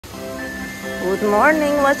Good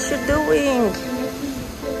morning, what you doing?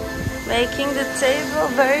 Making the table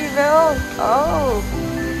very well. Oh,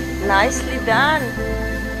 nicely done.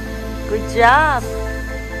 Good job.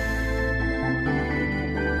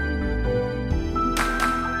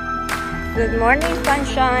 Good morning,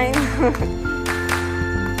 sunshine.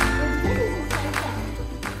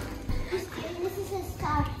 This is a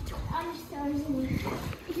star. On the stars.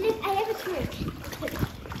 Look, I have a trick.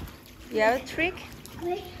 You have a trick?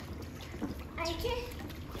 Wait. I can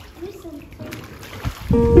do something.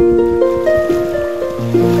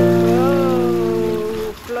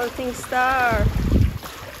 Oh, floating star.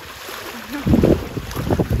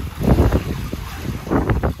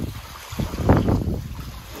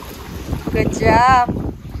 Good job.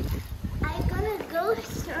 I'm gonna go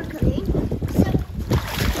circling. So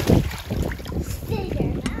stay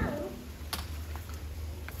there now.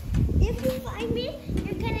 If you find me,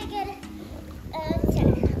 you're gonna get a 10,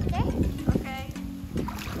 okay? Okay.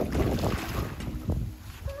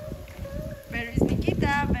 Where is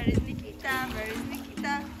Nikita? Where is Nikita? Where is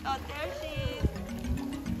Nikita? Oh, there she is.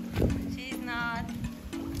 She's not.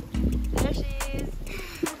 There she is.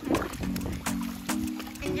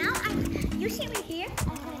 And now you see me here?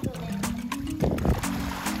 I'm gonna go there.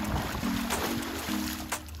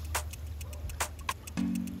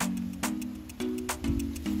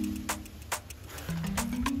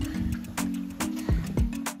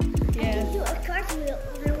 Yes. Do a cartwheel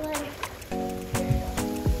over one.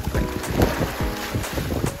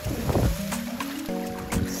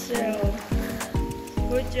 So,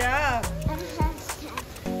 good job. And handstand.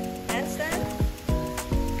 Handstand?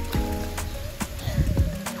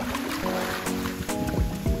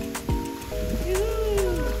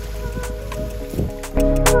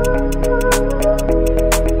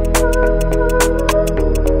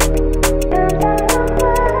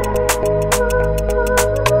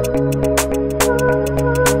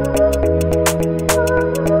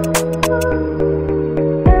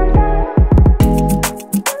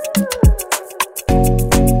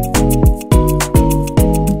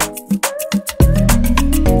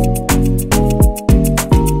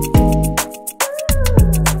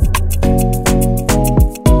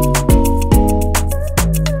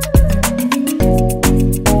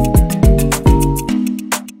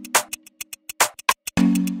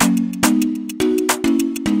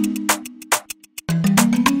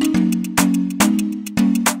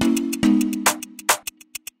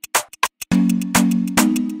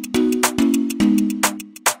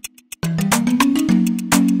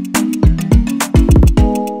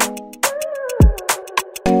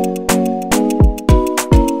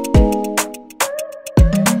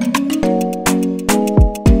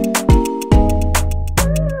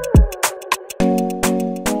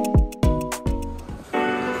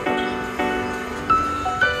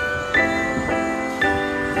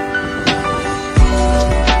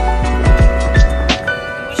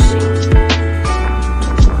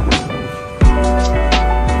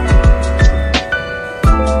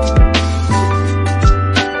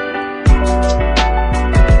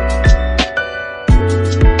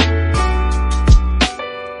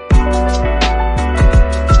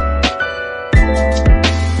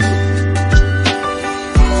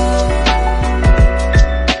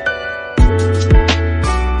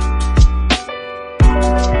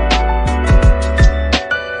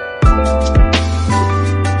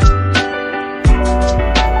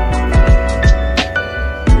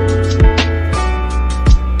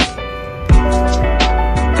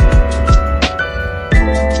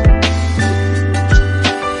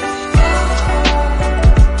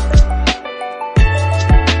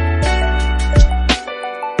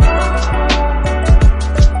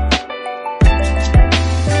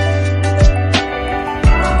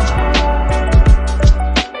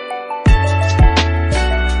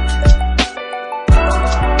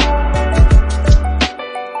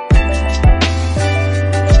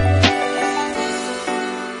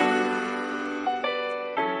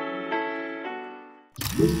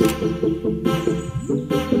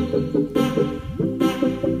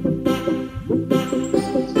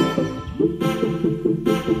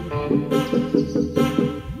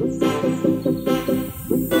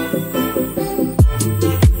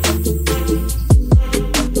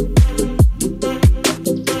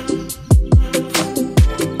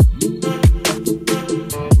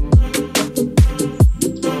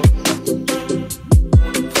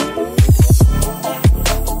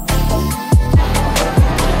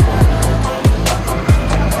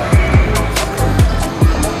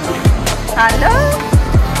 Hello?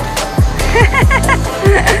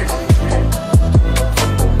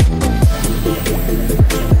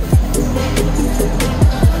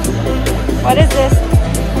 What is this?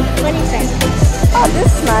 20 cents. Oh,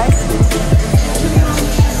 this is nice.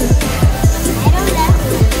 I don't know.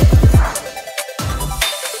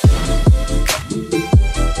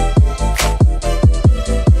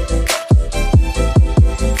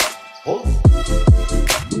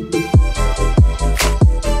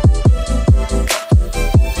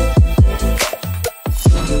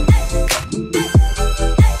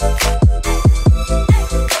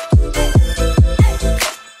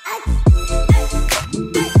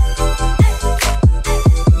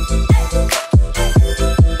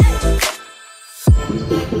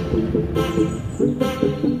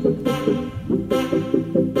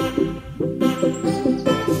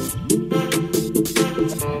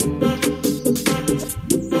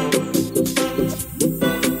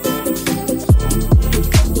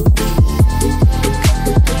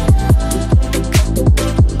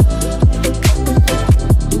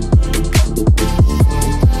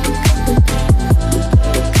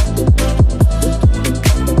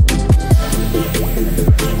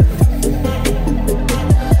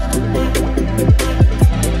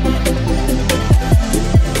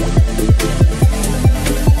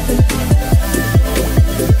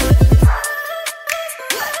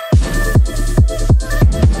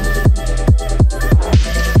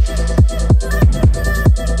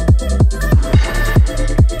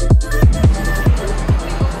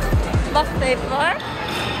 Wacht even hoor.